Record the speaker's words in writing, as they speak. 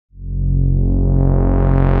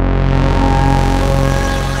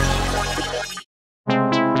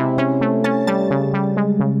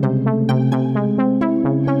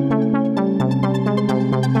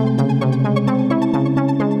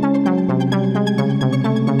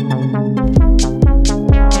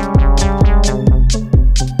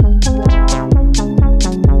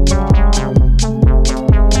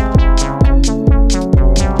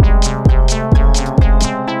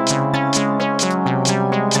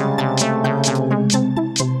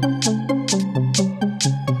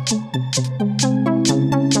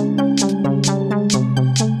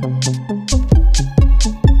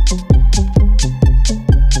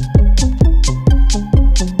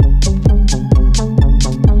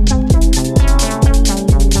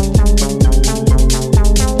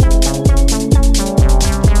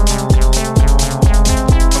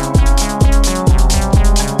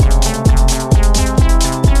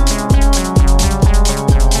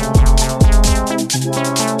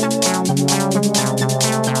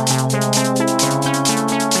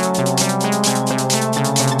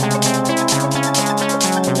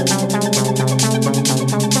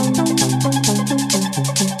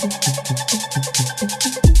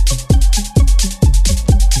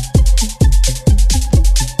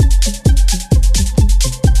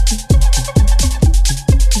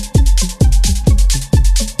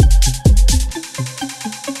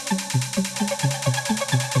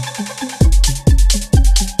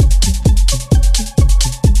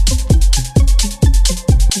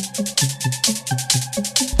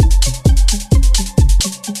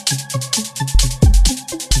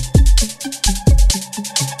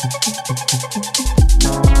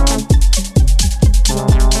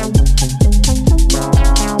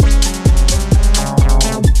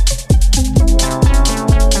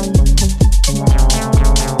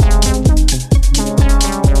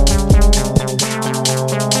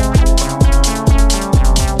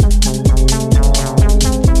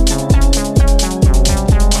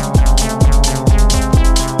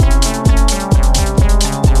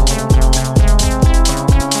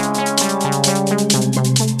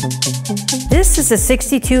This is a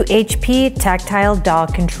 62 HP Tactile DAW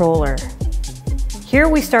Controller. Here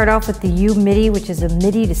we start off with the U-MIDI, which is a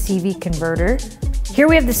MIDI to CV converter. Here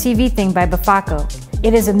we have the CV Thing by Befaco.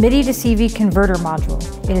 It is a MIDI to CV converter module.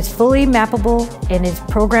 It is fully mappable and is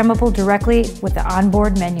programmable directly with the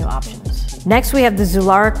onboard menu options. Next we have the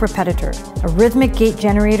Zularic Repetitor, a rhythmic gate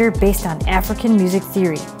generator based on African music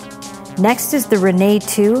theory. Next is the Rene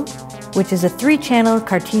 2, which is a 3-channel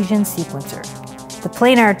Cartesian sequencer. The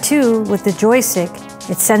Planar 2 with the joystick,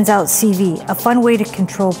 it sends out CV, a fun way to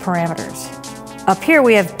control parameters. Up here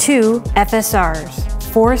we have 2 FSRs,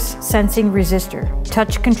 Force Sensing Resistor,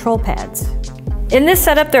 touch control pads. In this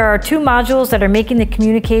setup there are 2 modules that are making the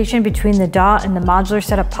communication between the DAW and the modular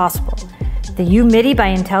setup possible. The U-MIDI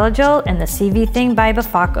by Intellijel and the CV Thing by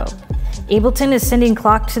Befaco. Ableton is sending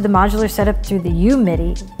clock to the modular setup through the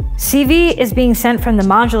U-MIDI. CV is being sent from the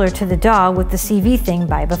modular to the DAW with the CV Thing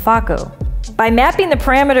by Befaco. By mapping the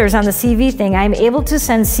parameters on the CV Thing, I am able to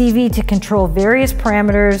send CV to control various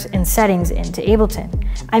parameters and settings into Ableton.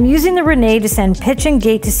 I'm using the Rene to send pitch and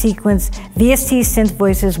gate to sequence VST synth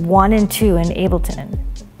voices 1 and 2 in Ableton.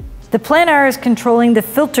 The Planar is controlling the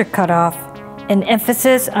filter cutoff, an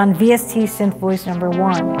emphasis on VST synth voice number 1.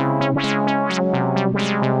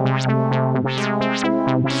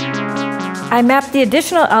 I mapped the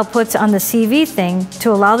additional outputs on the CV Thing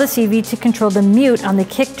to allow the CV to control the mute on the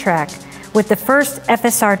kick track with the first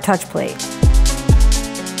FSR touch plate.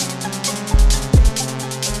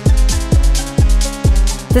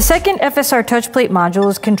 The second FSR touch plate module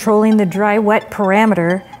is controlling the dry-wet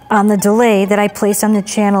parameter on the delay that I place on the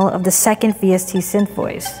channel of the second VST synth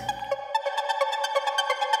voice.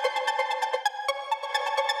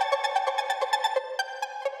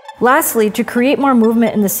 Lastly, to create more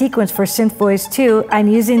movement in the sequence for synth voice 2, I'm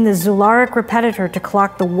using the Zularic Repetitor to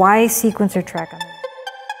clock the Y sequencer track on it.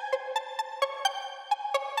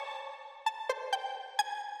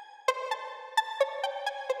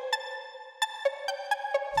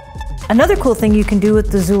 Another cool thing you can do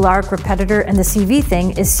with the Zularic Repetitor and the CV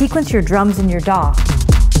Thing is sequence your drums in your DAW.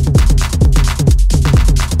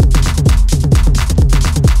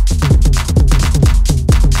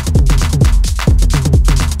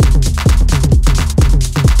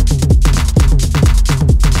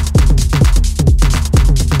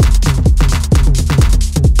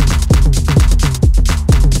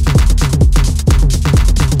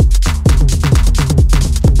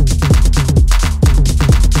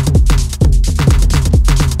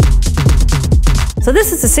 So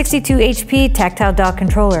this is a 62 HP Tactile DAW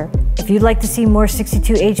Controller. If you'd like to see more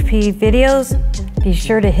 62 HP videos, be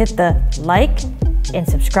sure to hit the like and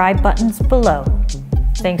subscribe buttons below.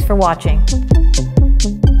 Thanks for watching.